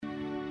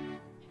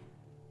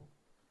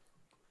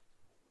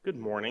Good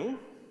morning.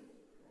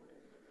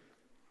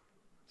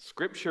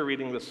 Scripture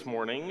reading this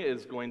morning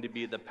is going to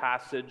be the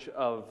passage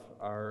of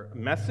our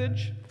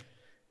message,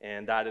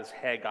 and that is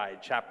Haggai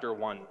chapter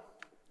 1.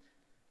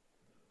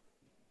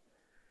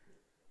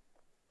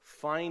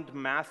 Find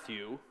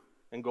Matthew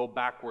and go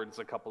backwards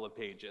a couple of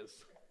pages.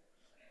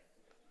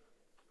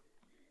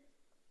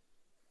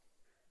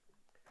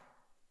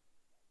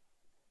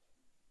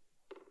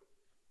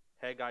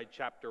 Haggai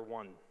chapter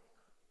 1.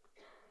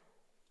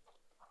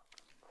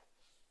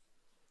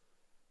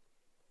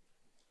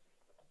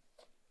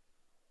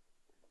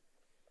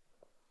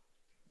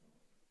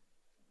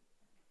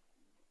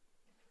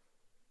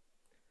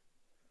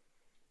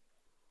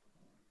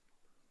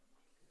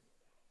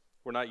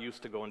 We're not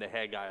used to going to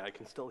Haggai. I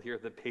can still hear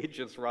the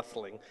pages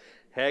rustling.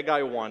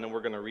 Haggai 1, and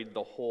we're going to read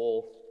the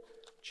whole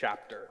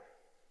chapter.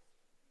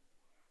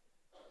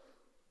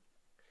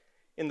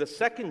 In the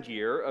second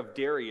year of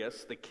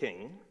Darius the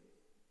king,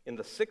 in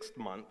the 6th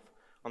month,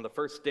 on the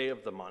first day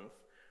of the month,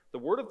 the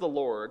word of the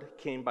Lord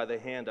came by the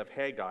hand of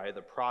Haggai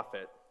the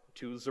prophet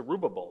to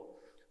Zerubbabel,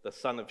 the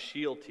son of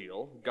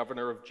Shealtiel,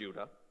 governor of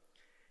Judah,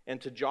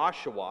 and to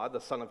Joshua,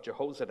 the son of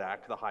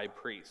Jehozadak, the high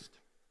priest.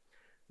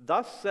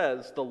 Thus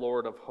says the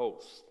Lord of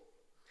hosts,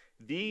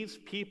 these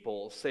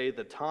people say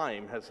the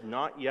time has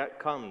not yet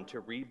come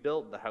to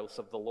rebuild the house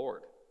of the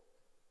Lord.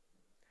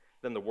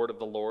 Then the word of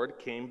the Lord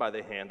came by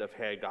the hand of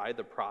Haggai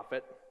the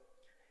prophet.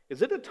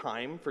 Is it a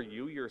time for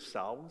you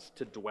yourselves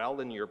to dwell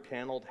in your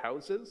paneled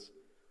houses,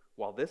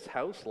 while this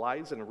house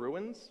lies in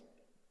ruins?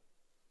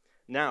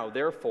 Now,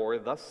 therefore,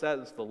 thus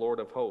says the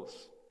Lord of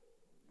hosts,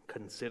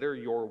 consider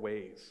your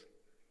ways.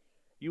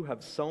 You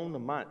have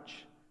sown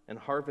much and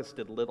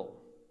harvested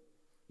little.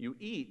 You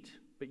eat,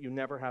 but you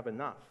never have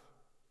enough.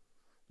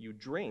 You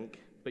drink,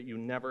 but you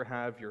never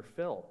have your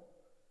fill.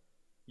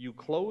 You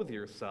clothe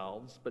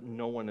yourselves, but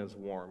no one is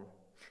warm.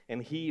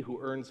 And he who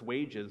earns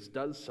wages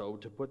does so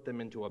to put them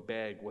into a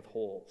bag with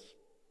holes.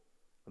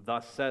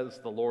 Thus says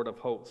the Lord of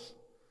hosts,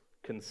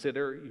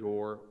 consider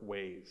your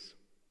ways.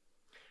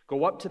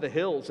 Go up to the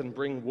hills and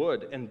bring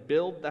wood and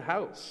build the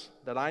house,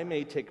 that I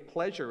may take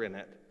pleasure in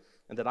it,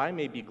 and that I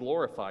may be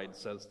glorified,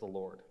 says the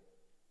Lord.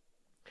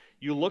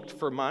 You looked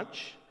for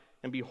much,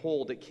 and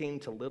behold, it came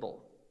to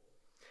little.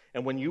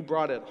 And when you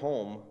brought it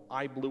home,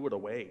 I blew it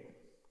away.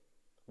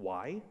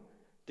 Why?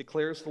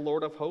 Declares the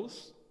Lord of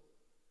hosts.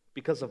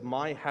 Because of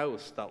my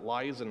house that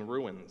lies in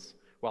ruins,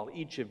 while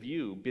each of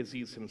you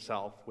busies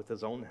himself with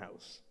his own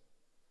house.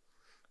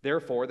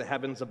 Therefore, the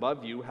heavens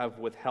above you have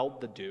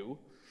withheld the dew,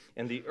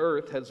 and the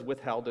earth has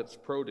withheld its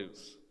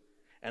produce.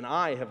 And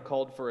I have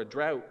called for a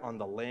drought on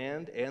the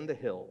land and the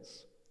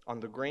hills,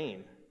 on the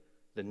grain,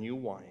 the new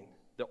wine,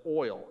 the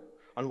oil,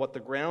 on what the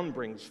ground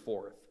brings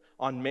forth,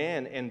 on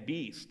man and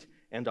beast,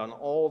 and on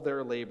all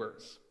their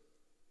labors.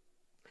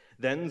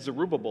 Then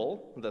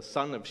Zerubbabel, the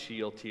son of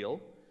Shealtiel,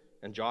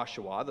 and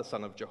Joshua, the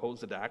son of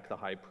Jehozadak, the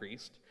high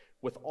priest,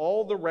 with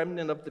all the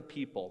remnant of the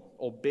people,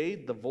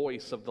 obeyed the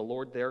voice of the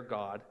Lord their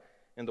God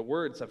and the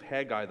words of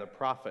Haggai the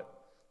prophet,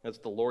 as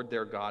the Lord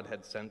their God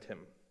had sent him.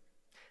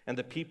 And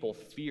the people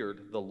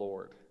feared the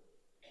Lord.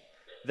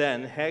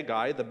 Then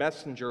Haggai, the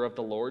messenger of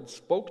the Lord,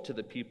 spoke to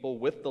the people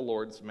with the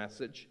Lord's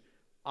message,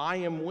 I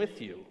am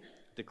with you,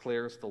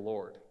 declares the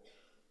Lord.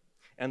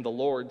 And the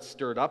Lord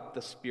stirred up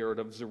the spirit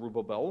of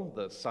Zerubbabel,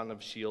 the son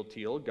of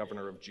Shealtiel,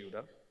 governor of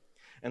Judah,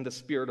 and the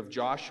spirit of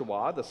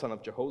Joshua, the son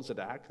of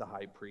Jehozadak, the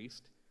high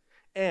priest,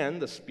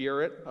 and the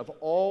spirit of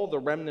all the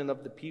remnant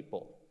of the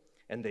people.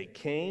 And they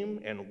came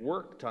and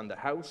worked on the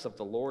house of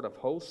the Lord of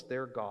hosts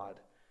their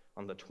God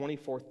on the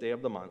 24th day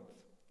of the month,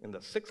 in the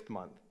 6th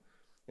month,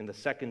 in the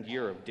 2nd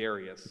year of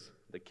Darius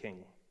the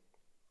king.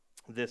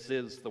 This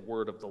is the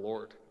word of the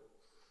Lord.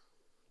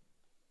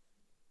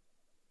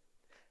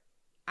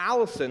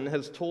 Allison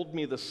has told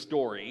me the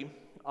story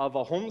of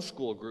a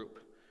homeschool group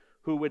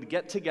who would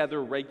get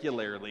together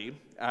regularly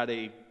at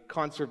a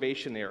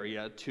conservation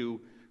area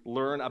to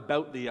learn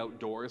about the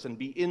outdoors and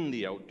be in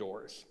the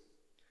outdoors.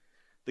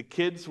 The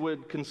kids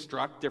would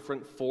construct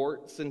different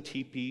forts and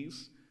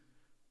teepees,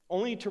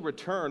 only to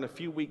return a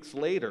few weeks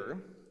later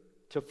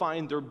to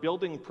find their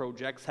building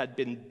projects had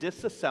been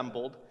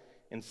disassembled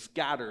and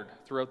scattered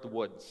throughout the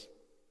woods.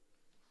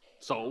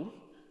 So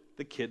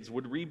the kids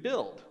would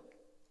rebuild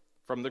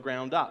from the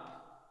ground up.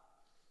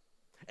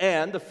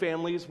 And the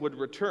families would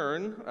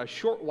return a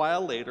short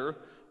while later,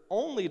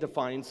 only to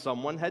find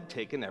someone had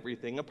taken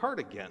everything apart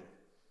again.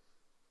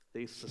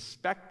 They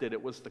suspected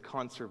it was the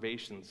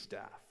conservation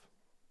staff.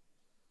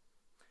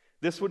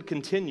 This would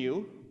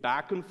continue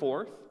back and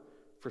forth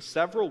for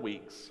several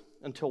weeks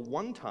until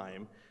one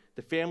time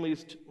the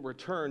families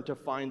returned to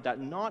find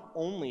that not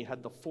only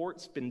had the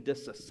forts been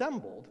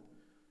disassembled,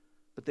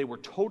 but they were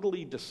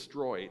totally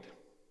destroyed.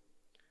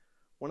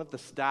 One of the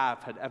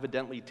staff had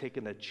evidently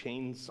taken a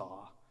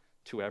chainsaw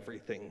to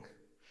everything.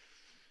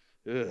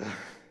 Ugh.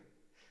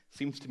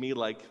 Seems to me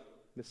like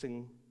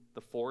missing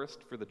the forest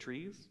for the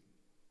trees.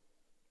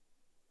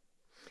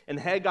 In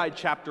Haggai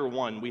chapter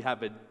 1, we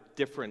have a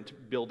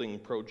different building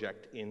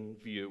project in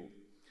view.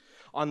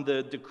 On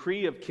the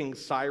decree of King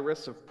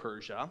Cyrus of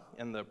Persia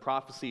and the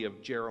prophecy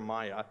of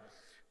Jeremiah,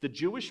 the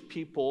Jewish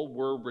people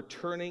were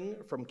returning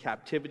from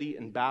captivity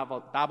in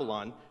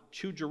Babylon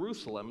to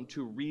Jerusalem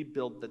to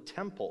rebuild the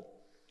temple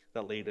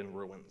that laid in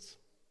ruins.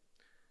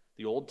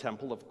 The old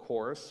temple, of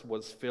course,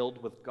 was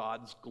filled with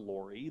God's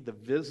glory, the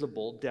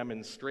visible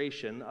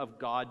demonstration of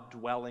God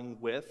dwelling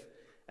with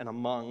and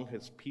among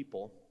his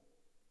people.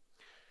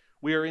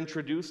 We are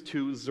introduced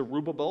to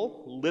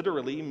Zerubbabel,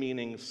 literally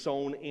meaning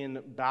sown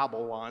in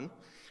Babylon,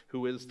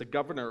 who is the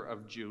governor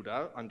of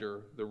Judah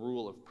under the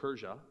rule of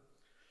Persia.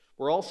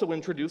 We're also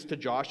introduced to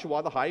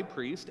Joshua the high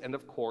priest and,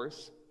 of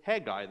course,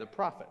 Haggai the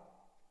prophet.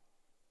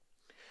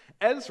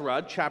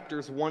 Ezra,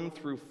 chapters 1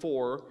 through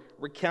 4,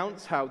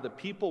 recounts how the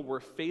people were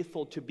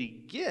faithful to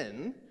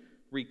begin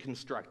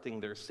reconstructing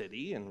their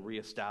city and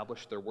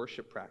reestablish their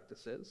worship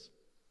practices.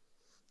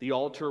 The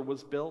altar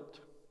was built.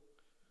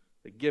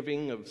 The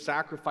giving of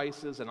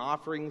sacrifices and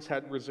offerings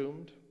had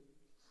resumed.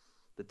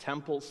 The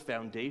temple's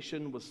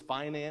foundation was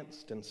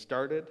financed and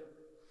started.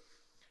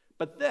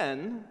 But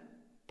then,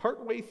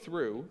 partway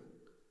through,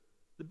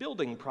 the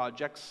building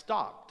project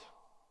stopped.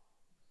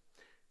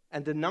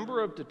 And a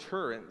number of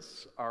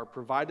deterrents are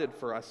provided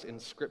for us in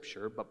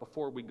Scripture, but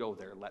before we go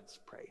there, let's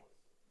pray.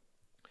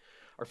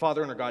 Our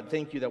Father and our God,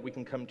 thank you that we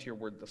can come to your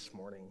word this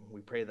morning.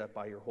 We pray that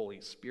by your Holy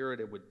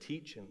Spirit it would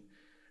teach and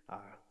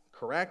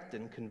correct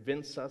and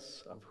convince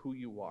us of who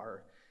you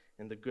are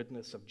and the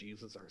goodness of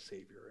Jesus our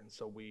Savior. And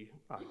so we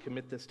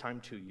commit this time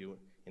to you.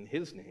 In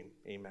his name,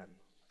 amen.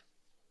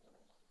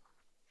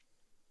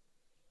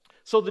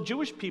 So the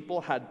Jewish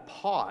people had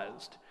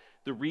paused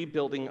the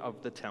rebuilding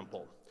of the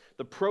temple.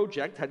 The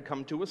project had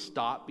come to a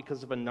stop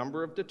because of a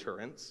number of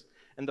deterrents,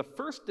 and the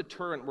first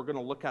deterrent we're going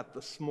to look at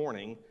this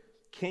morning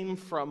came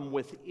from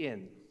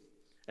within,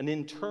 an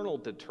internal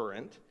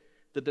deterrent,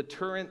 the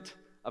deterrent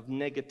of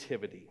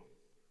negativity.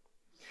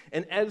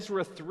 In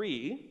Ezra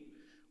 3,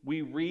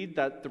 we read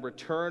that the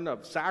return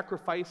of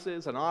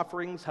sacrifices and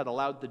offerings had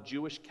allowed the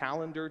Jewish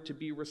calendar to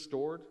be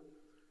restored.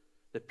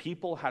 The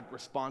people had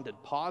responded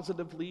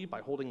positively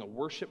by holding a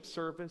worship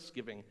service,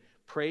 giving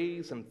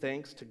praise and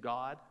thanks to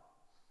God.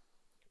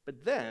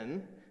 But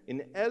then,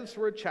 in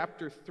Ezra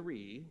chapter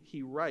 3,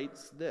 he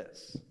writes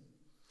this: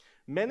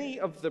 "Many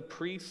of the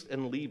priests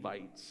and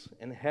Levites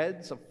and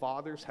heads of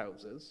fathers'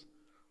 houses,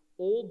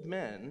 old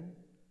men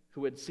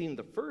who had seen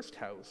the first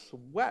house,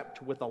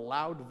 wept with a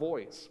loud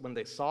voice when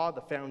they saw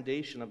the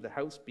foundation of the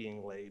house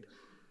being laid,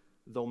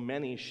 though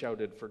many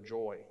shouted for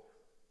joy."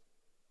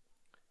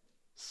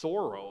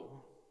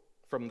 Sorrow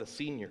from the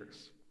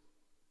seniors.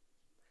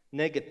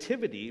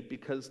 Negativity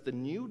because the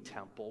new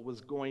temple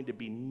was going to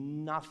be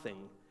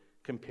nothing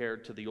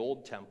compared to the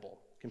old temple,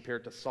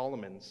 compared to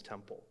Solomon's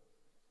temple.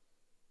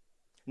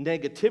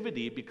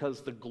 Negativity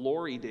because the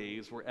glory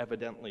days were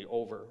evidently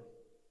over.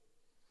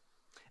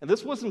 And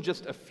this wasn't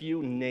just a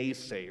few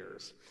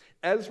naysayers.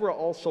 Ezra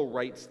also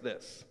writes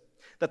this,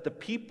 that the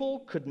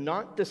people could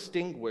not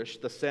distinguish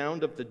the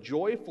sound of the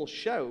joyful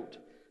shout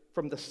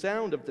from the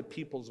sound of the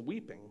people's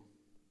weeping.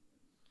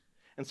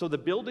 And so the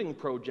building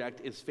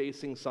project is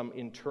facing some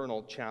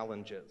internal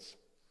challenges.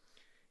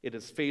 It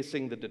is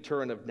facing the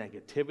deterrent of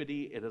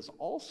negativity. It is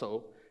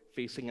also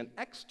facing an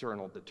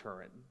external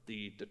deterrent,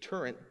 the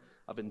deterrent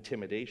of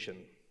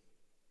intimidation.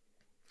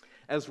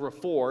 Ezra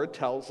 4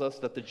 tells us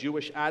that the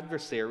Jewish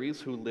adversaries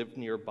who lived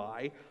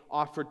nearby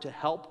offered to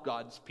help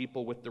God's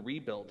people with the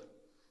rebuild.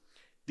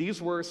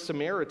 These were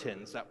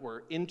Samaritans that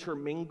were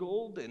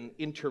intermingled and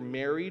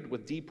intermarried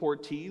with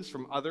deportees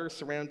from other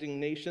surrounding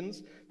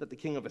nations that the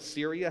king of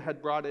Assyria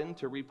had brought in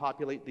to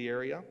repopulate the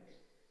area.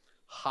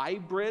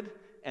 Hybrid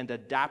and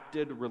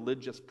adapted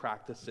religious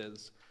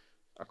practices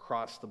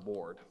across the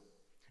board.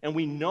 And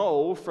we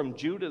know from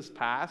Judah's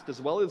past,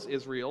 as well as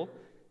Israel,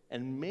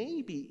 and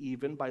maybe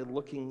even by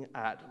looking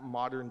at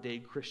modern-day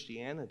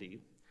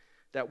Christianity,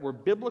 that where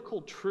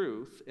biblical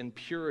truth and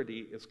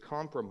purity is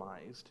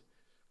compromised,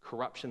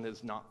 corruption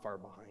is not far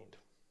behind.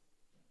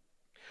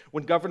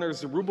 When Governor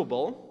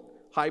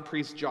Zerubbabel, High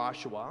Priest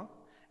Joshua,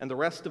 and the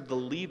rest of the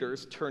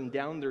leaders turned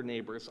down their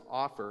neighbor's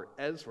offer,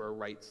 Ezra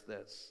writes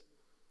this: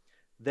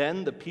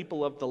 "Then the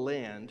people of the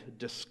land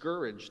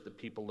discouraged the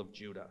people of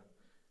Judah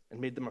and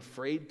made them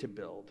afraid to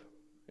build,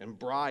 and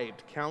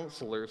bribed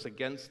counselors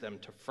against them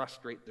to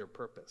frustrate their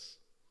purpose."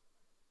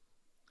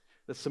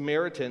 The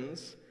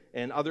Samaritans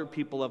and other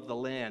people of the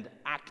land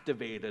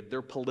activated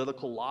their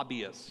political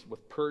lobbyists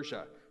with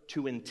Persia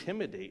to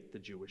intimidate the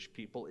Jewish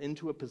people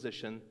into a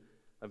position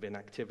of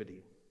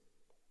inactivity.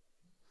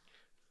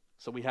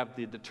 So we have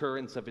the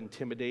deterrence of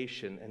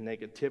intimidation and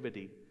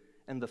negativity.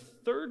 And the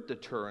third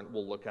deterrent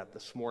we'll look at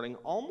this morning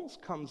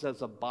almost comes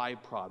as a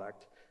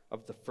byproduct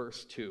of the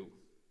first two.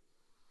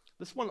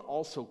 This one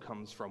also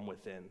comes from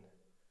within,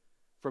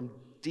 from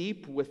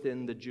deep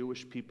within the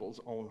Jewish people's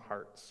own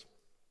hearts.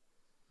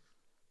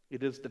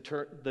 It is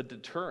the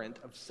deterrent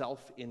of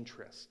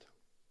self-interest.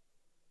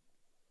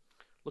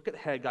 Look at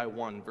Haggai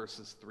 1,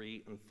 verses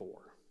 3 and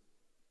 4.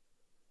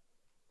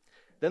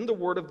 "Then the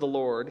word of the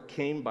Lord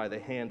came by the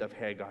hand of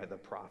Haggai the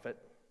prophet.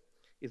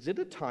 Is it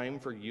a time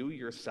for you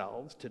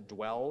yourselves to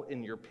dwell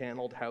in your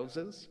paneled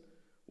houses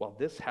while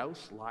this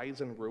house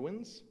lies in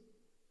ruins?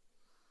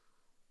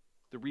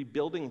 The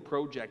rebuilding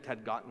project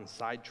had gotten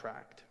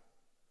sidetracked.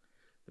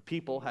 The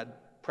people had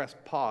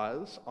pressed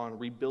pause on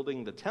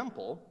rebuilding the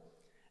temple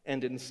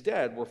and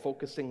instead were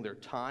focusing their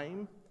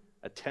time,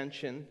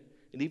 attention,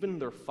 and even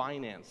their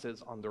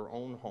finances on their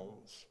own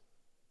homes.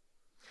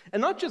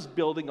 And not just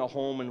building a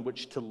home in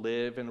which to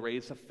live and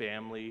raise a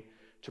family,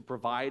 to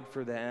provide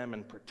for them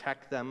and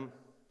protect them.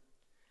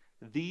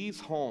 These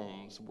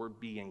homes were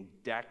being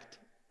decked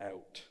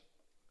out.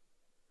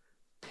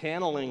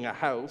 Paneling a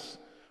house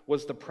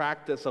was the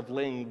practice of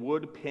laying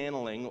wood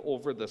paneling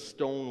over the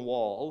stone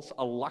walls,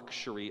 a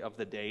luxury of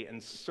the day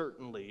and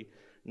certainly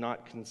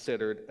not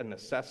considered a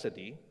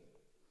necessity.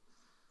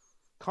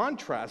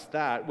 Contrast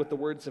that with the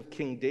words of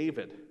King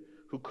David,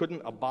 who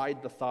couldn't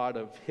abide the thought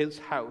of his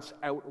house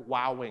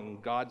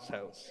outwowing God's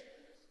house.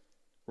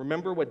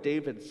 Remember what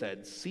David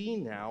said, "See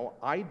now,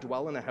 I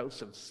dwell in a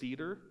house of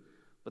cedar,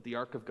 but the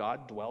ark of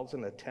God dwells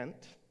in a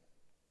tent."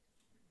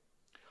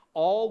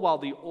 All while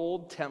the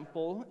old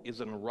temple is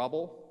in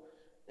rubble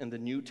and the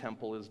new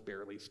temple is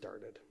barely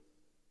started.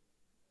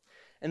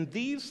 And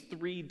these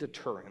three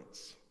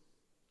deterrents,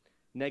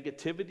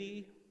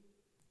 negativity,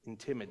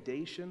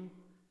 intimidation,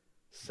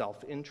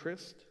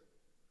 self-interest,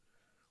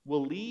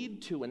 will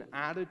lead to an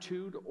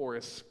attitude or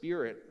a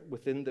spirit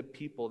within the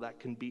people that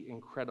can be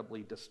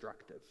incredibly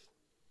destructive.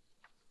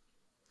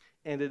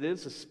 And it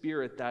is a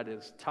spirit that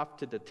is tough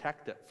to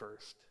detect at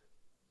first.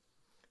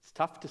 It's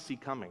tough to see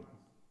coming.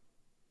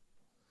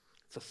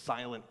 It's a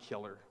silent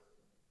killer,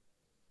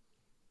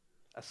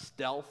 a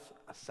stealth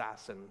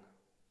assassin,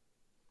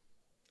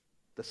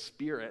 the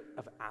spirit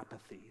of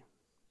apathy,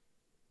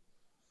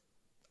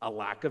 a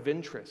lack of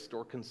interest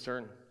or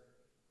concern,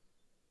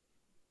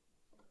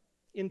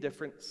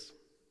 indifference,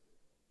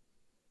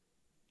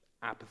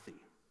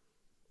 apathy.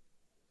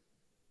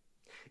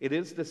 It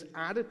is this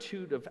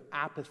attitude of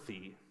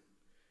apathy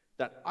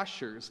that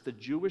ushers the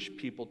Jewish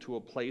people to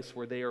a place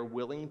where they are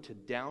willing to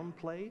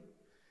downplay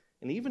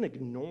and even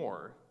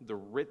ignore the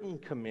written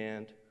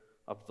command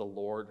of the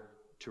Lord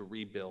to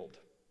rebuild.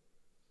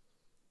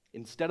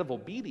 Instead of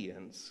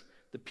obedience,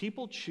 the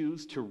people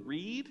choose to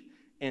read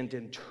and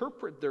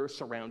interpret their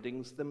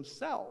surroundings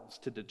themselves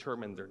to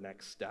determine their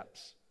next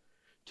steps,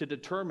 to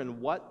determine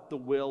what the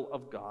will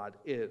of God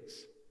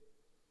is.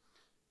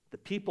 The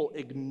people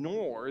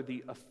ignore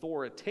the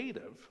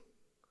authoritative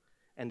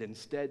and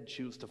instead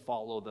choose to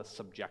follow the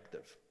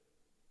subjective.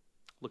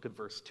 Look at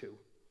verse 2.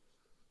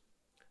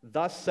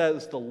 "Thus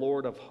says the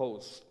Lord of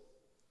hosts,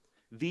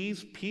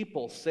 these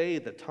people say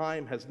the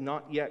time has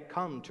not yet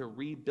come to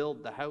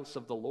rebuild the house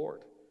of the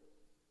Lord."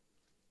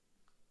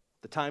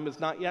 The time has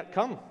not yet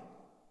come.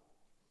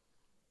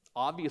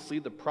 Obviously,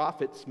 the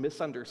prophets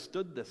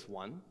misunderstood this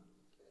one.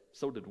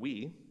 So did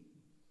we.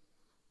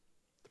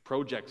 The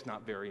project's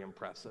not very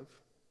impressive.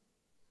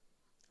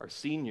 Our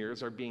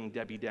seniors are being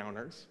Debbie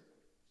Downers.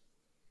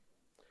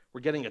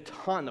 We're getting a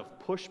ton of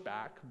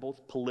pushback,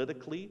 both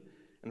politically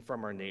and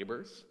from our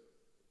neighbors.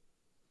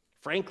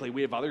 Frankly,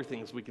 we have other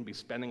things we can be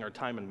spending our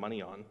time and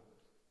money on.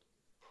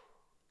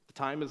 The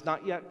time has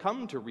not yet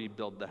come to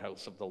rebuild the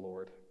house of the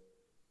Lord.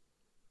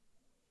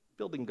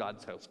 Building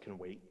God's house can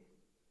wait.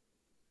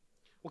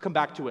 We'll come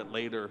back to it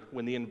later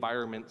when the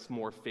environment's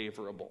more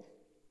favorable.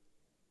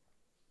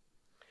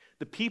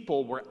 The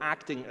people were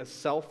acting as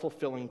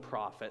self-fulfilling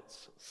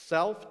prophets,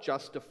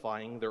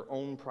 self-justifying their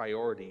own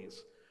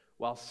priorities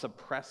while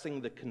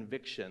suppressing the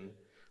conviction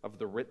of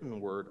the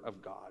written word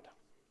of God.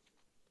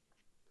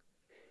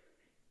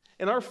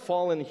 In our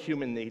fallen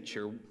human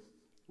nature,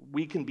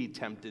 we can be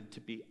tempted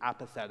to be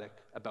apathetic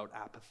about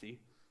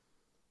apathy.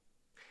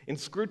 In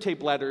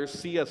Screwtape Letters,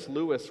 C.S.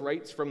 Lewis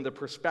writes from the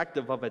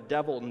perspective of a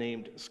devil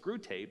named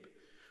Screwtape,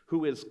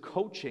 who is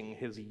coaching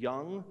his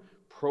young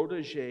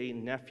protege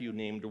nephew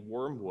named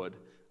Wormwood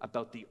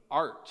about the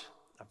art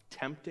of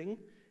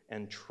tempting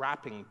and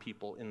trapping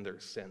people in their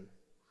sin.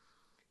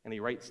 And he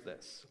writes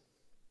this: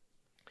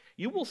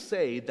 "You will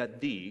say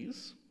that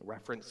these,"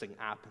 referencing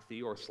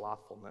apathy or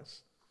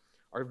slothfulness,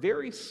 "are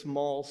very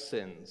small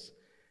sins,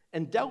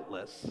 and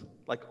doubtless,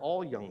 like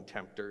all young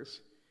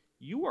tempters,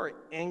 you are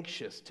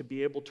anxious to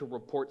be able to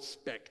report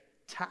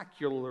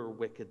spectacular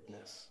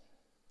wickedness.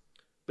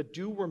 But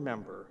do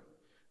remember,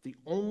 the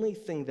only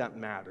thing that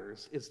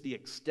matters is the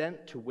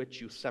extent to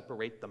which you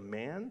separate the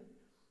man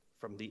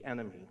from the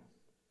enemy."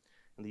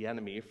 And the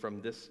enemy,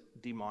 from this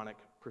demonic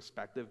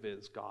perspective,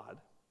 is God.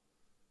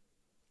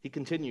 He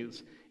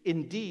continues,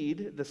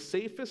 "Indeed, the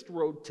safest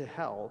road to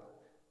hell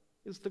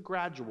is the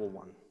gradual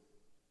one,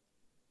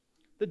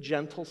 the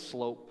gentle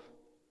slope,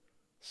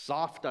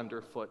 soft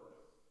underfoot,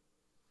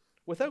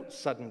 without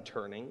sudden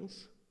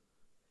turnings,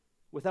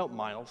 without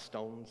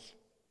milestones,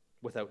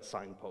 without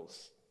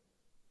signposts."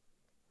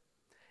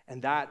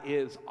 And that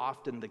is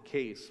often the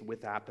case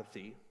with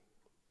apathy.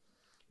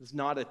 It's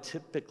not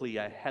typically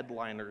a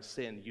headliner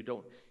sin. You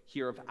don't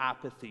hear of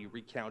apathy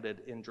recounted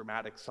in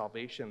dramatic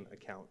salvation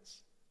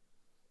accounts.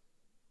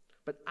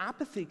 But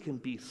apathy can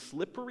be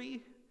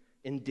slippery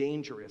and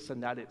dangerous,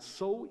 and that it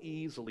so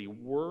easily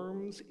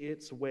worms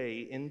its way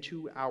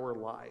into our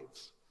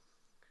lives.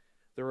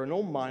 There are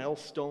no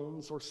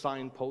milestones or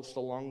signposts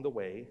along the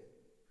way.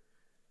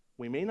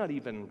 We may not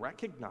even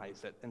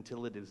recognize it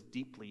until it is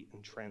deeply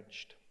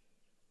entrenched.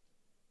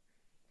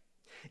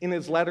 In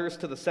his letters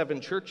to the 7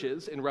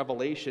 churches in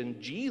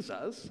Revelation,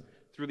 Jesus,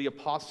 through the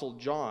Apostle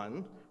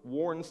John,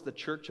 warns the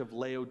church of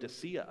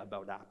Laodicea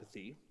about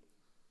apathy.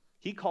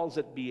 He calls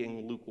it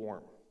being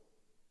lukewarm.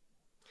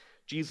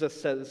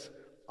 Jesus says,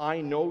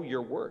 "I know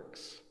your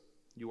works.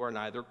 You are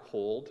neither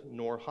cold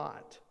nor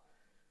hot.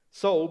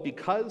 So,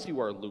 because you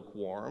are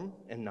lukewarm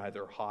and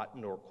neither hot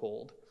nor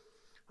cold,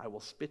 I will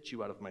spit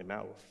you out of my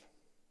mouth."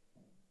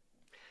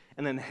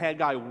 And in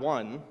Haggai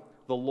 1,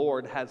 the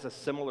Lord has a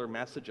similar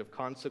message of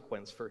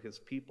consequence for his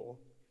people.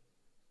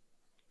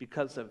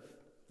 Because of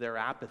their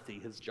apathy,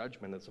 his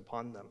judgment is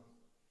upon them.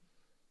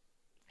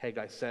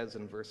 Haggai says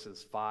in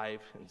verses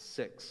 5 and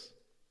 6,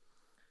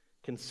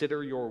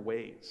 "Consider your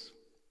ways.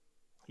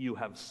 You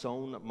have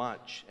sown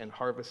much and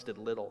harvested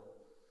little.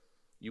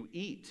 You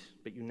eat,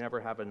 but you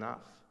never have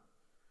enough.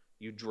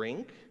 You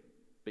drink,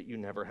 but you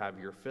never have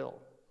your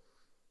fill.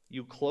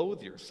 You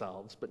clothe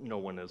yourselves, but no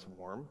one is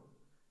warm.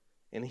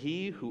 And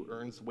he who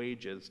earns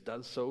wages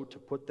does so to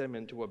put them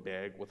into a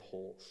bag with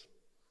holes."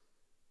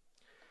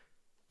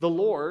 The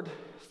Lord,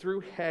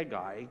 through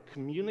Haggai,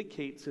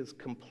 communicates his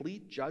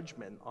complete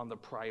judgment on the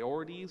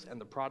priorities and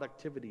the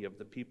productivity of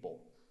the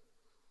people.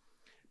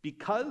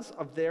 Because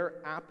of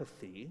their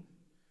apathy,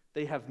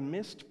 they have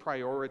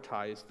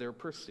misprioritized their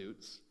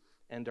pursuits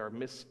and are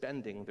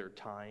misspending their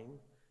time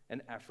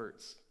and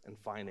efforts and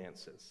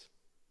finances.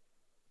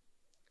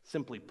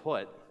 Simply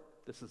put,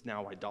 this is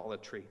now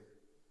idolatry.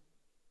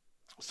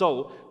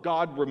 So,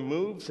 God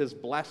removes his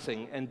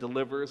blessing and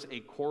delivers a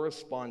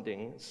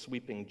corresponding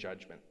sweeping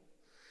judgment.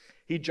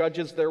 He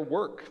judges their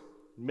work,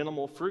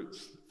 minimal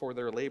fruits for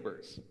their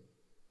labors.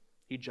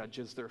 He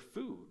judges their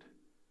food.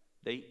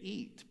 They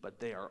eat, but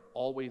they are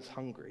always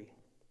hungry.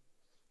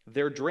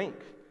 Their drink,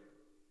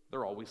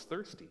 they're always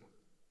thirsty.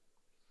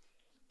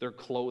 Their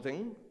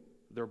clothing,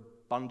 they're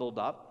bundled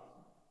up,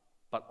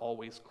 but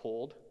always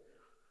cold.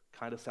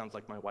 Kind of sounds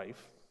like my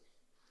wife.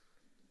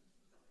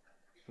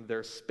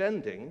 Their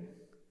spending,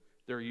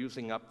 they're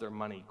using up their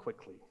money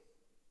quickly.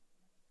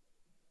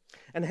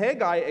 And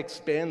Haggai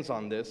expands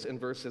on this in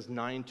verses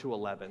 9 to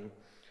 11,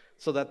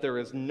 so that there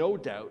is no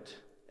doubt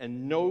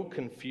and no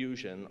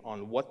confusion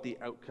on what the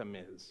outcome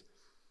is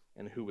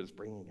and who is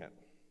bringing it.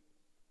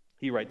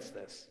 He writes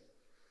this: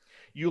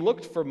 "You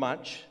looked for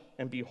much,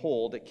 and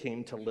behold, it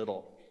came to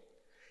little.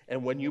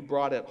 And when you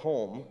brought it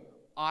home,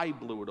 I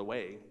blew it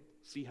away."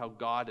 See how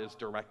God is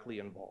directly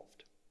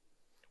involved.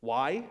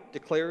 "Why,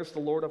 declares the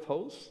Lord of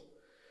hosts?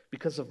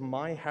 Because of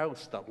my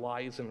house that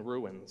lies in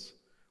ruins,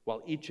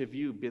 while each of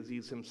you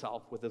busies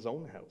himself with his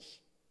own house.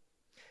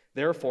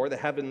 Therefore the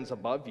heavens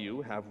above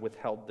you have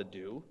withheld the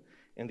dew,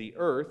 and the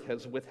earth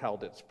has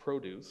withheld its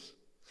produce.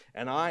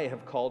 And I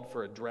have called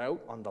for a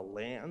drought on the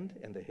land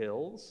and the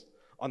hills,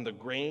 on the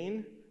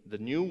grain, the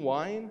new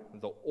wine,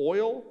 the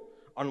oil,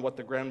 on what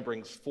the ground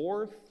brings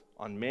forth,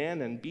 on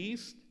man and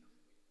beast,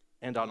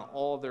 and on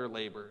all their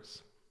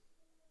labors."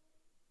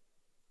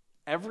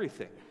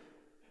 Everything.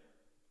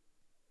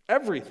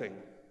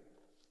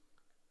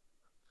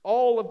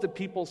 All of the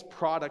people's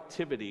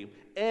productivity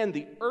and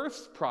the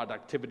earth's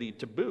productivity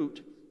to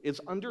boot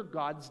is under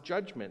God's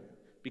judgment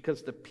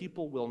because the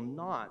people will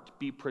not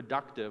be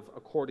productive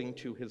according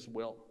to his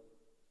will.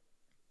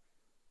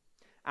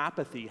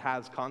 Apathy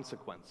has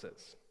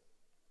consequences.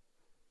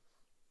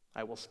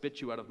 "I will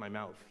spit you out of my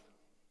mouth."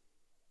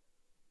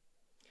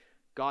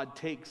 God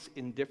takes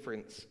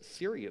indifference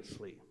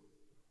seriously.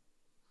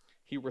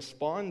 He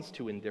responds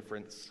to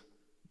indifference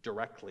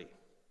directly.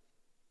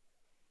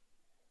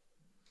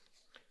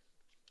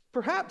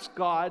 Perhaps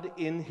God,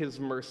 in his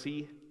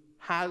mercy,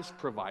 has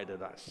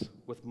provided us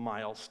with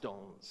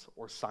milestones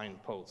or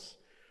signposts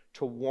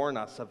to warn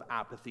us of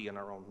apathy in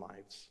our own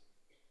lives.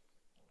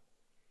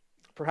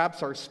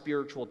 Perhaps our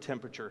spiritual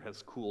temperature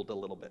has cooled a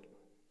little bit.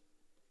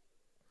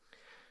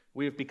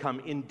 We have become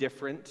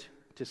indifferent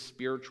to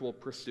spiritual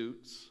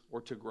pursuits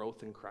or to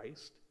growth in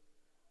Christ.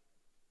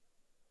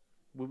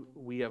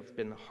 We have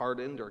been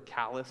hardened or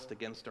calloused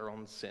against our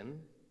own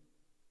sin.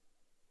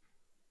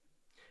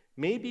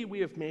 Maybe we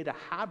have made a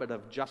habit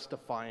of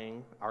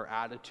justifying our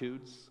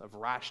attitudes, of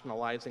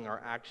rationalizing our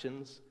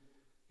actions,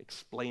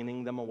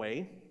 explaining them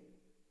away.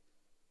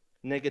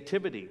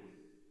 Negativity.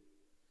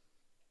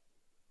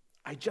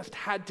 I just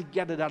had to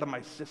get it out of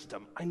my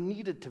system. I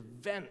needed to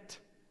vent.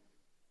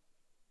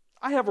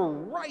 I have a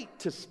right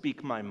to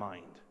speak my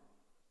mind.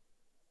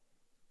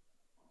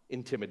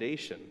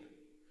 Intimidation.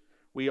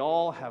 We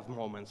all have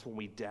moments when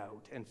we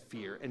doubt and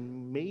fear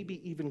and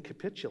maybe even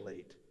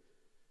capitulate.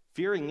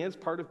 Fearing is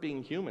part of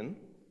being human.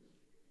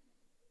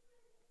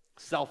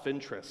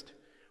 Self-interest.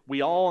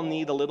 We all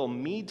need a little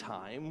me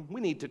time.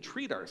 We need to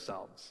treat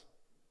ourselves.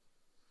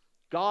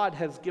 God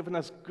has given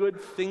us good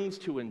things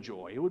to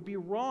enjoy. It would be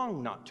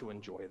wrong not to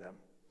enjoy them.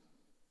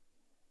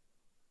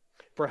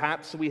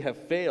 Perhaps we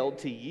have failed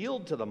to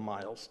yield to the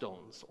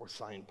milestones or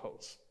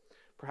signposts.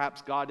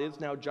 Perhaps God is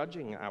now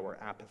judging our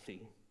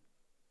apathy.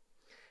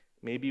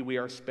 Maybe we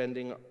are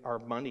spending our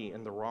money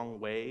in the wrong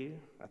way,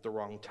 at the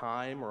wrong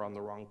time, or on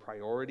the wrong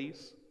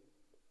priorities.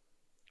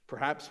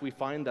 Perhaps we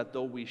find that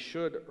though we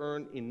should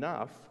earn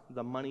enough,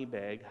 the money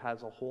bag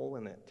has a hole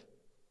in it.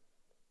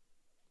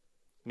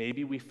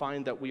 Maybe we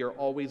find that we are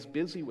always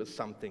busy with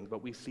something,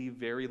 but we see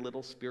very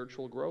little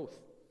spiritual growth.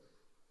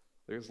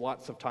 There's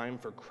lots of time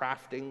for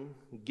crafting,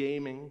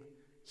 gaming,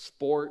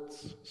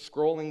 sports,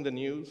 scrolling the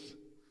news.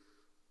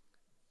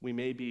 We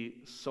may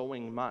be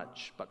sowing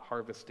much, but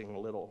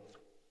harvesting little.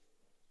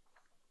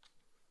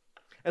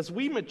 As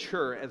we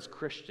mature as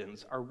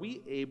Christians, are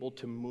we able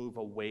to move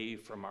away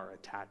from our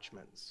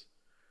attachments,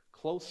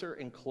 closer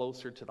and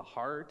closer to the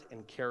heart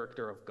and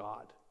character of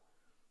God?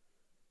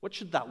 What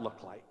should that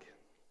look like?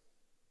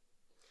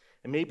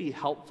 It may be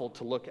helpful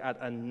to look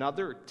at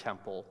another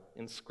temple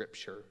in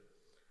Scripture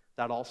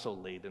that also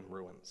laid in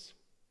ruins.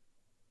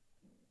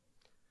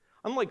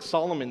 Unlike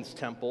Solomon's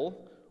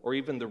temple, or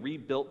even the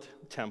rebuilt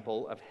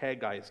temple of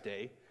Haggai's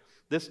day,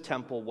 this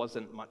temple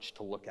wasn't much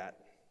to look at.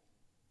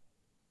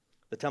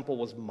 The temple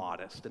was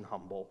modest and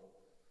humble,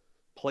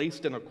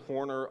 placed in a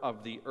corner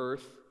of the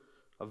earth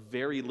of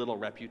very little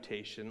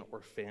reputation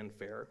or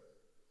fanfare.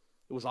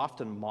 It was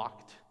often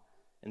mocked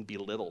and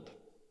belittled.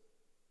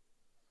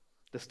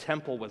 This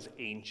temple was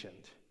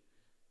ancient.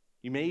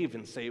 You may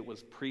even say it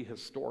was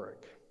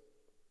prehistoric.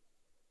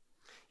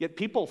 Yet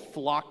people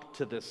flocked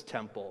to this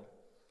temple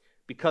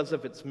because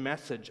of its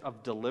message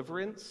of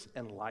deliverance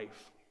and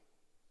life.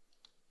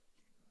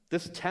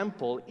 This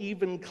temple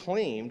even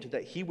claimed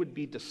that he would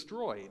be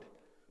destroyed,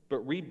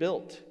 but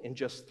rebuilt in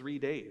just 3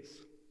 days.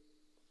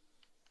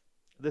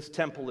 This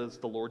temple is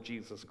the Lord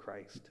Jesus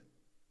Christ,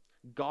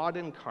 God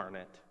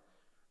incarnate,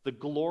 the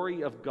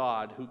glory of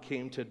God who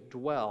came to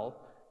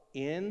dwell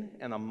in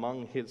and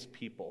among his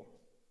people.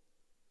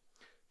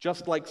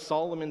 Just like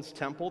Solomon's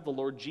temple, the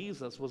Lord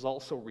Jesus was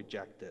also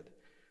rejected,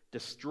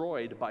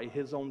 destroyed by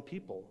his own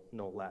people,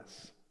 no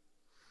less.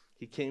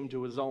 He came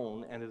to his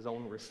own, and his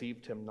own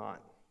received him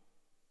not.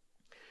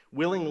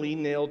 Willingly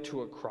nailed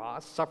to a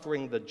cross,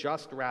 suffering the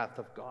just wrath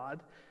of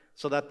God,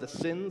 so that the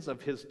sins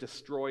of his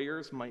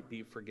destroyers might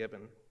be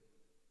forgiven.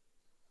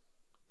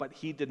 But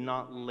he did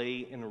not lay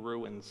in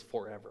ruins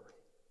forever.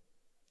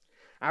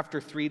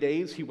 After 3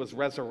 days, he was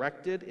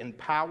resurrected in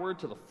power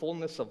to the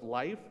fullness of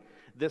life.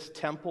 This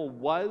temple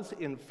was,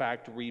 in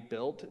fact,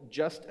 rebuilt,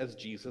 just as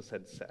Jesus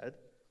had said.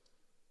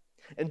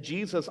 And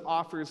Jesus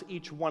offers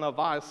each one of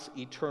us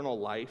eternal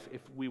life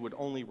if we would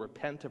only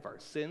repent of our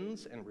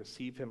sins and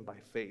receive him by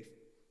faith.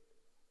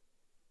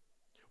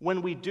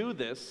 When we do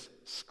this,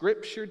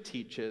 Scripture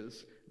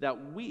teaches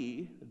that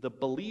we, the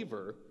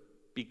believer,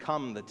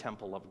 become the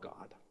temple of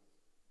God.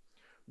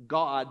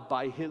 God,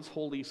 by his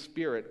Holy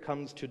Spirit,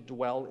 comes to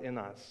dwell in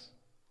us.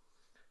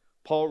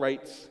 Paul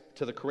writes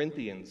to the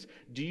Corinthians,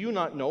 "Do you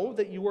not know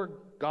that you are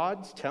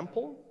God's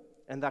temple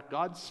and that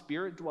God's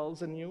Spirit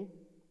dwells in you?"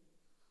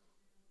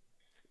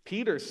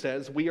 Peter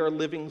says we are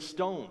living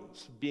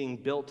stones being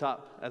built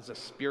up as a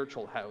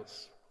spiritual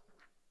house.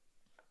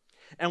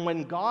 And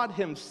when God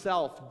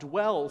himself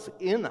dwells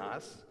in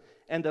us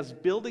and is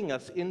building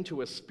us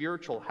into a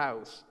spiritual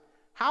house,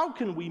 how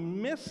can we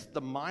miss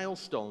the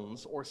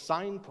milestones or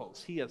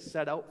signposts he has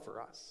set out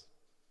for us?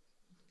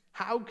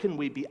 How can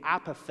we be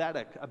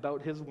apathetic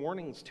about his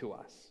warnings to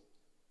us?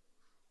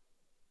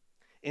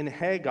 In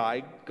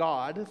Haggai,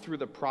 God, through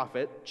the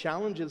prophet,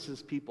 challenges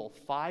his people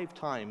 5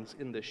 times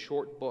in this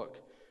short book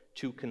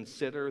to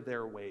consider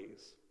their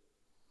ways.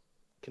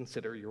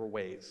 Consider your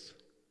ways.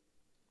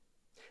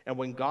 And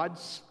when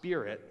God's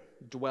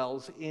Spirit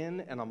dwells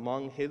in and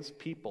among his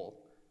people,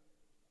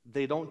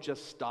 they don't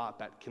just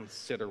stop at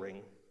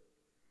considering.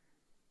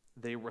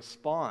 They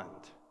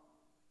respond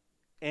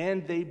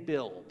and they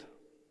build.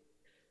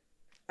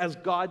 As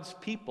God's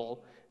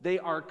people, they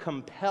are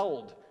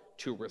compelled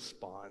to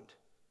respond.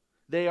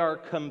 They are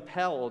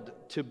compelled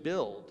to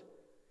build.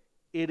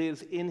 It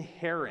is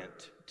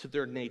inherent to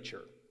their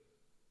nature.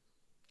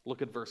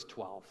 Look at verse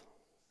 12.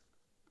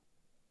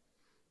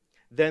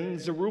 Then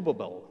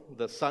Zerubbabel,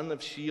 the son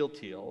of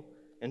Shealtiel,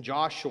 and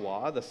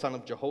Joshua, the son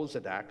of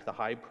Jehozadak, the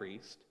high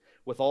priest,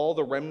 with all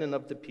the remnant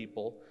of the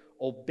people,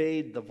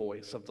 obeyed the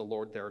voice of the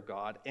Lord their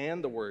God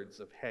and the words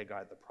of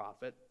Haggai the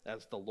prophet,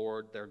 as the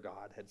Lord their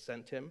God had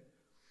sent him,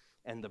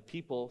 and the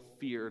people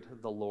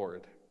feared the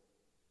Lord.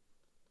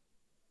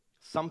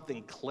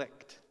 Something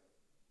clicked.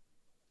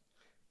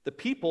 The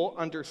people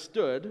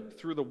understood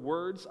through the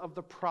words of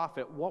the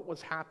prophet what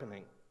was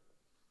happening.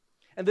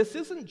 And this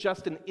isn't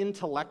just an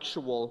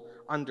intellectual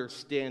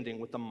understanding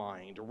with the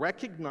mind,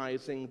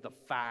 recognizing the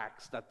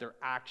facts that their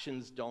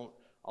actions don't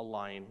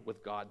align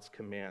with God's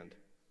command.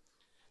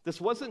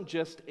 This wasn't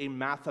just a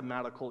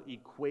mathematical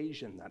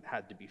equation that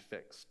had to be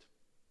fixed.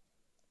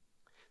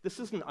 This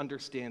is an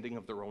understanding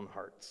of their own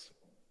hearts,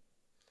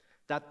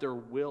 that their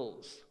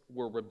wills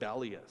were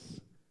rebellious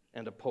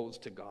and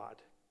opposed to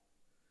God,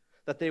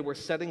 that they were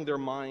setting their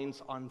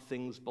minds on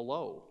things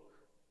below,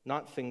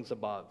 not things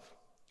above,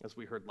 as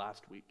we heard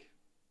last week.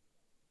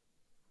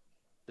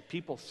 The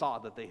people saw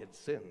that they had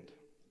sinned.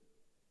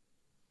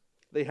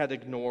 They had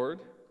ignored,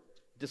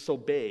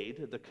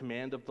 disobeyed the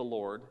command of the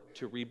Lord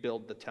to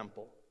rebuild the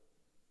temple.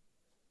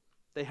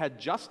 They had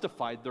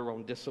justified their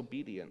own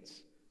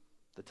disobedience.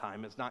 The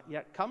time has not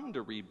yet come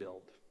to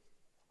rebuild.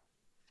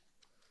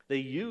 They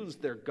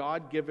used their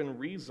God-given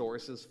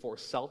resources for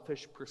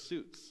selfish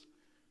pursuits,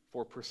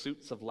 for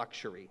pursuits of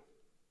luxury.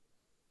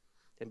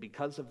 And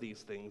because of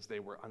these things, they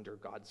were under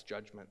God's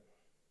judgment.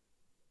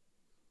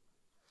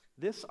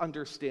 This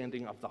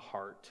understanding of the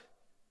heart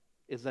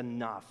is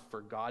enough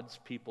for God's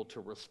people to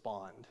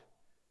respond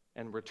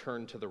and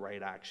return to the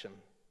right action.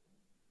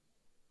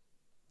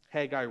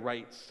 Haggai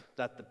writes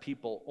that the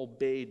people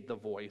obeyed the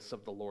voice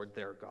of the Lord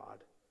their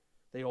God.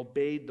 They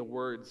obeyed the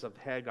words of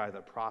Haggai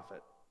the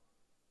prophet,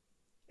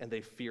 and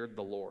they feared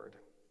the Lord.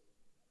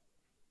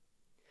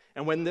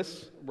 And when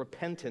this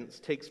repentance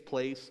takes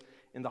place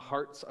in the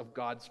hearts of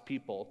God's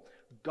people,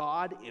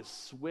 God is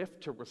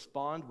swift to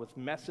respond with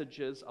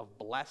messages of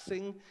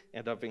blessing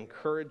and of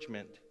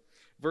encouragement.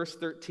 Verse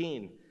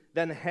 13,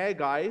 then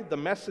Haggai, the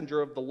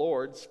messenger of the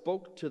Lord,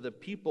 spoke to the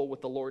people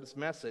with the Lord's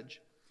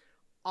message.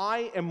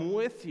 I am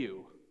with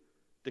you,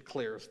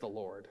 declares the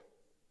Lord.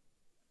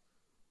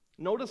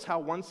 Notice how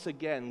once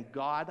again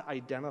God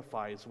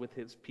identifies with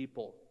his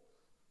people.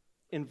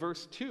 In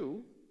verse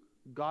 2,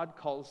 God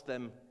calls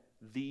them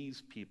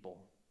these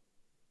people.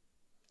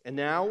 And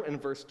now in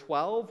verse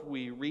 12,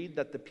 we read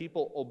that the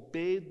people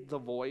obeyed the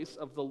voice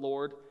of the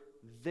Lord,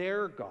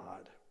 their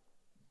God.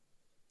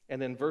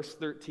 And in verse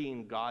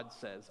 13, God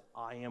says,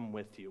 I am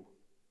with you.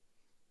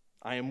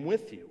 I am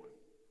with you.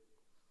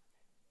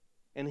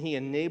 And he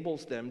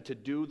enables them to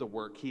do the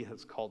work he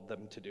has called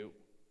them to do.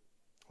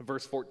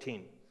 Verse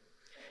 14,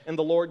 and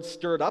the Lord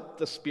stirred up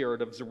the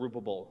spirit of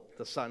Zerubbabel,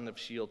 the son of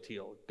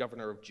Shealtiel,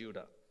 governor of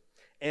Judah,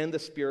 and the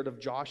spirit of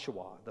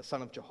Joshua, the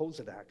son of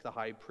Jehozadak, the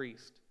high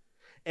priest,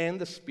 and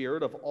the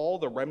spirit of all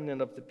the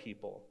remnant of the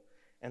people.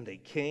 And they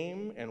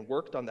came and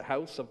worked on the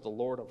house of the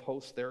Lord of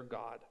hosts, their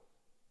God.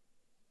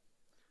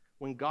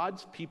 When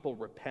God's people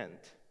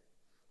repent,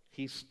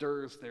 he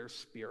stirs their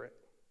spirit.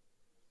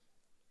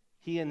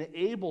 He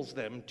enables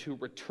them to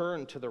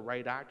return to the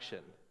right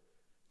action,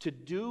 to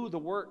do the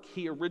work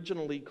he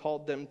originally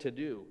called them to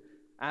do,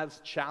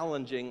 as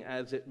challenging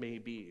as it may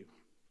be.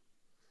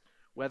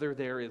 Whether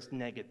there is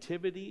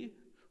negativity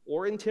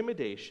or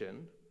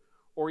intimidation,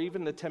 or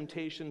even the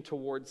temptation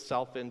towards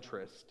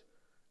self-interest,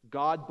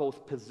 God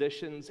both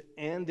positions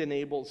and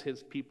enables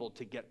his people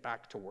to get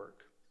back to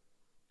work.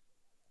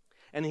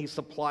 And he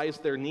supplies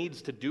their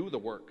needs to do the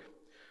work.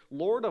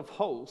 Lord of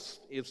hosts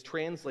is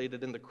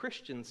translated in the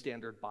Christian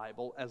Standard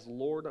Bible as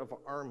Lord of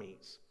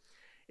armies.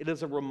 It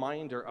is a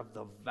reminder of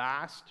the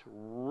vast,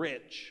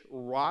 rich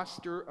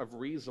roster of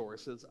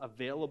resources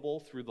available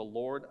through the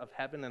Lord of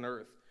heaven and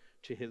earth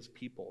to his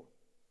people.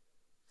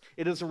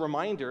 It is a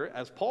reminder,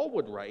 as Paul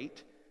would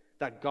write,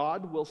 that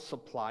God will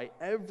supply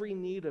every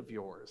need of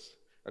yours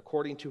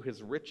according to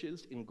his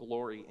riches in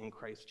glory in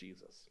Christ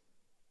Jesus.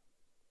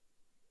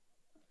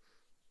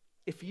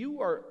 If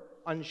you are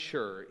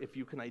unsure if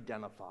you can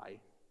identify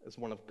as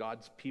one of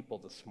God's people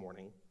this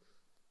morning,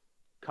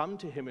 come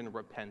to him in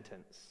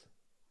repentance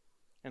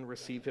and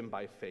receive him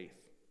by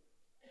faith.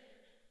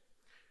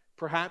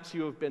 Perhaps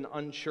you have been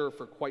unsure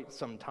for quite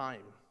some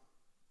time.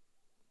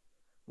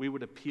 We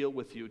would appeal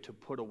with you to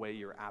put away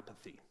your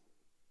apathy.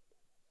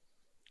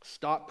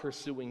 Stop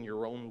pursuing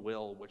your own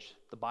will, which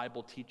the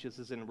Bible teaches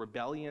is in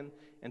rebellion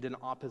and in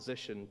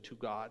opposition to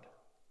God.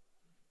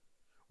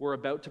 We're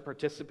about to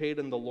participate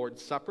in the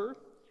Lord's Supper,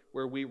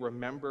 where we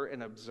remember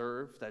and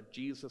observe that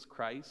Jesus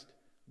Christ,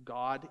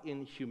 God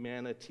in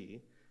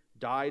humanity,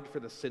 died for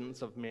the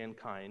sins of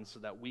mankind so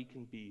that we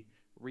can be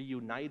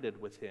reunited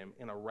with him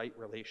in a right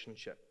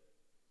relationship.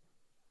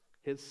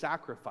 His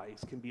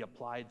sacrifice can be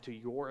applied to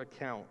your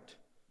account.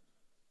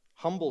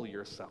 Humble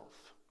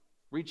yourself.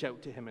 Reach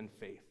out to him in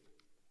faith.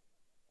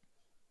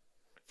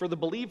 For the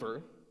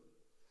believer,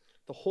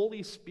 the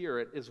Holy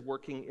Spirit is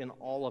working in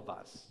all of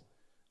us,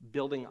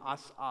 building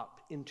us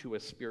up into a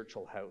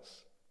spiritual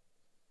house.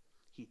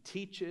 He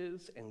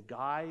teaches and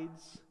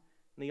guides,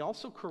 and he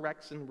also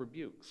corrects and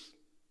rebukes.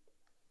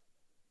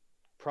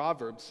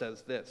 Proverbs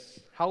says this,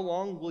 how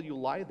long will you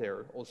lie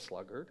there, O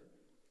sluggard?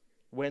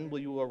 When will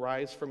you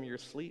arise from your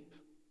sleep?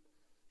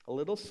 A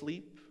little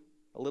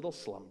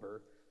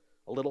slumber,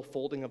 a little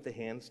folding of the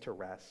hands to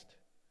rest,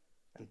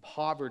 and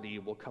poverty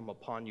will come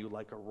upon you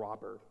like a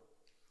robber,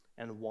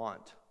 and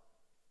want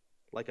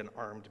like an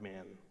armed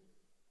man.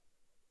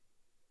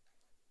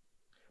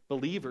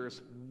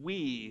 Believers,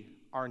 we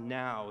are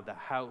now the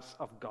house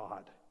of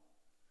God.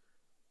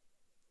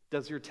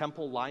 Does your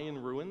temple lie in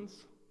ruins?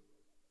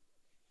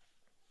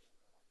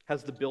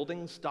 Has the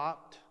building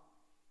stopped?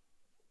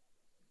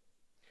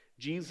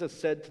 Jesus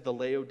said to the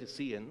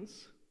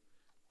Laodiceans,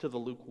 to the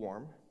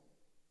lukewarm,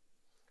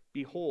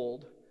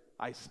 behold,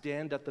 I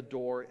stand at the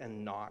door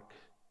and knock.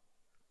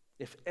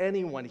 If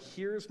anyone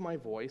hears my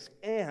voice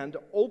and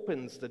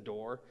opens the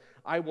door,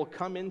 I will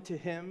come into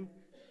him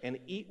and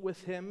eat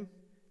with him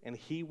and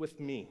he with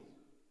me.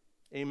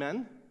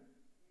 Amen?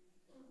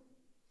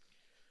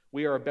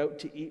 We are about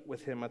to eat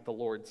with him at the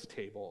Lord's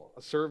table,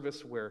 a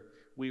service where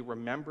we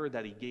remember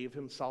that he gave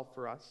himself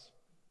for us.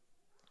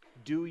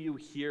 Do you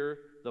hear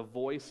the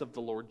voice of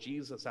the Lord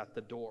Jesus at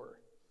the door?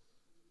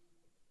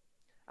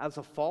 As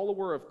a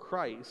follower of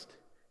Christ,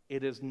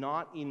 it is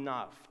not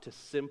enough to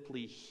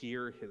simply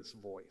hear his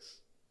voice.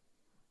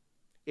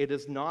 It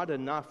is not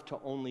enough to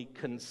only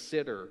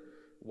consider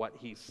what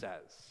he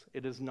says.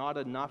 It is not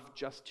enough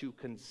just to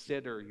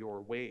consider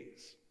your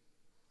ways.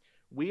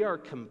 We are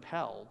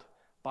compelled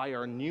by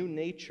our new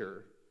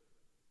nature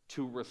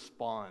to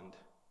respond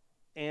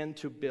and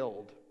to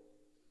build.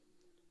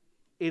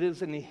 It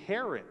is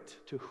inherent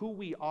to who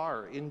we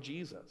are in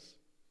Jesus.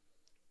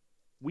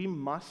 We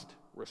must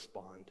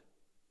respond.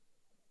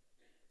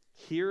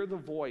 Hear the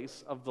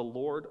voice of the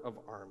Lord of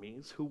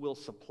armies, who will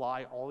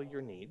supply all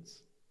your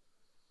needs,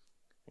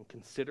 and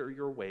consider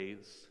your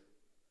ways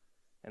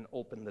and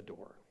open the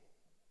door.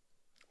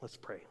 Let's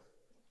pray.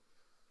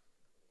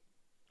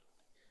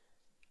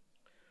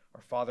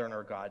 Our Father and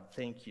our God,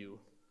 thank you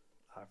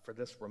for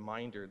this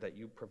reminder that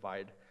you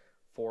provide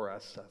for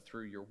us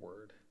through your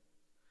word.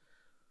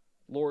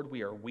 Lord,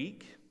 we are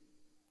weak,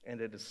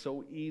 and it is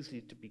so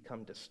easy to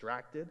become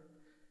distracted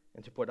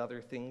and to put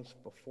other things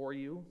before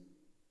you.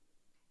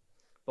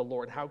 But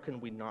Lord, how can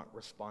we not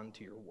respond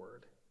to your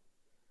word?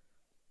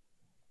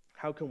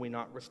 How can we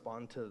not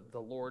respond to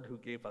the Lord who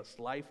gave us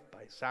life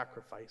by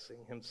sacrificing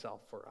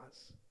himself for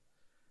us?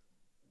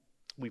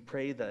 We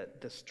pray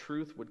that this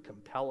truth would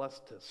compel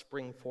us to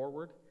spring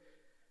forward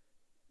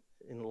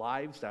in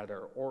lives that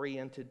are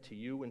oriented to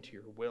you and to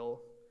your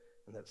will,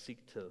 and that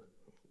seek to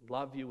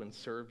love you and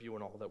serve you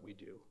in all that we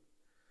do.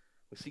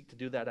 We seek to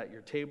do that at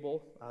your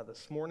table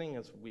this morning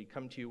as we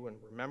come to you in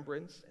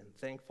remembrance and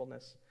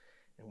thankfulness,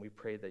 and we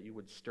pray that you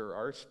would stir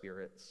our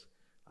spirits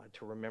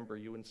to remember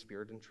you in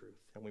spirit and truth.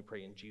 And we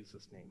pray in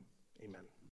Jesus' name, amen.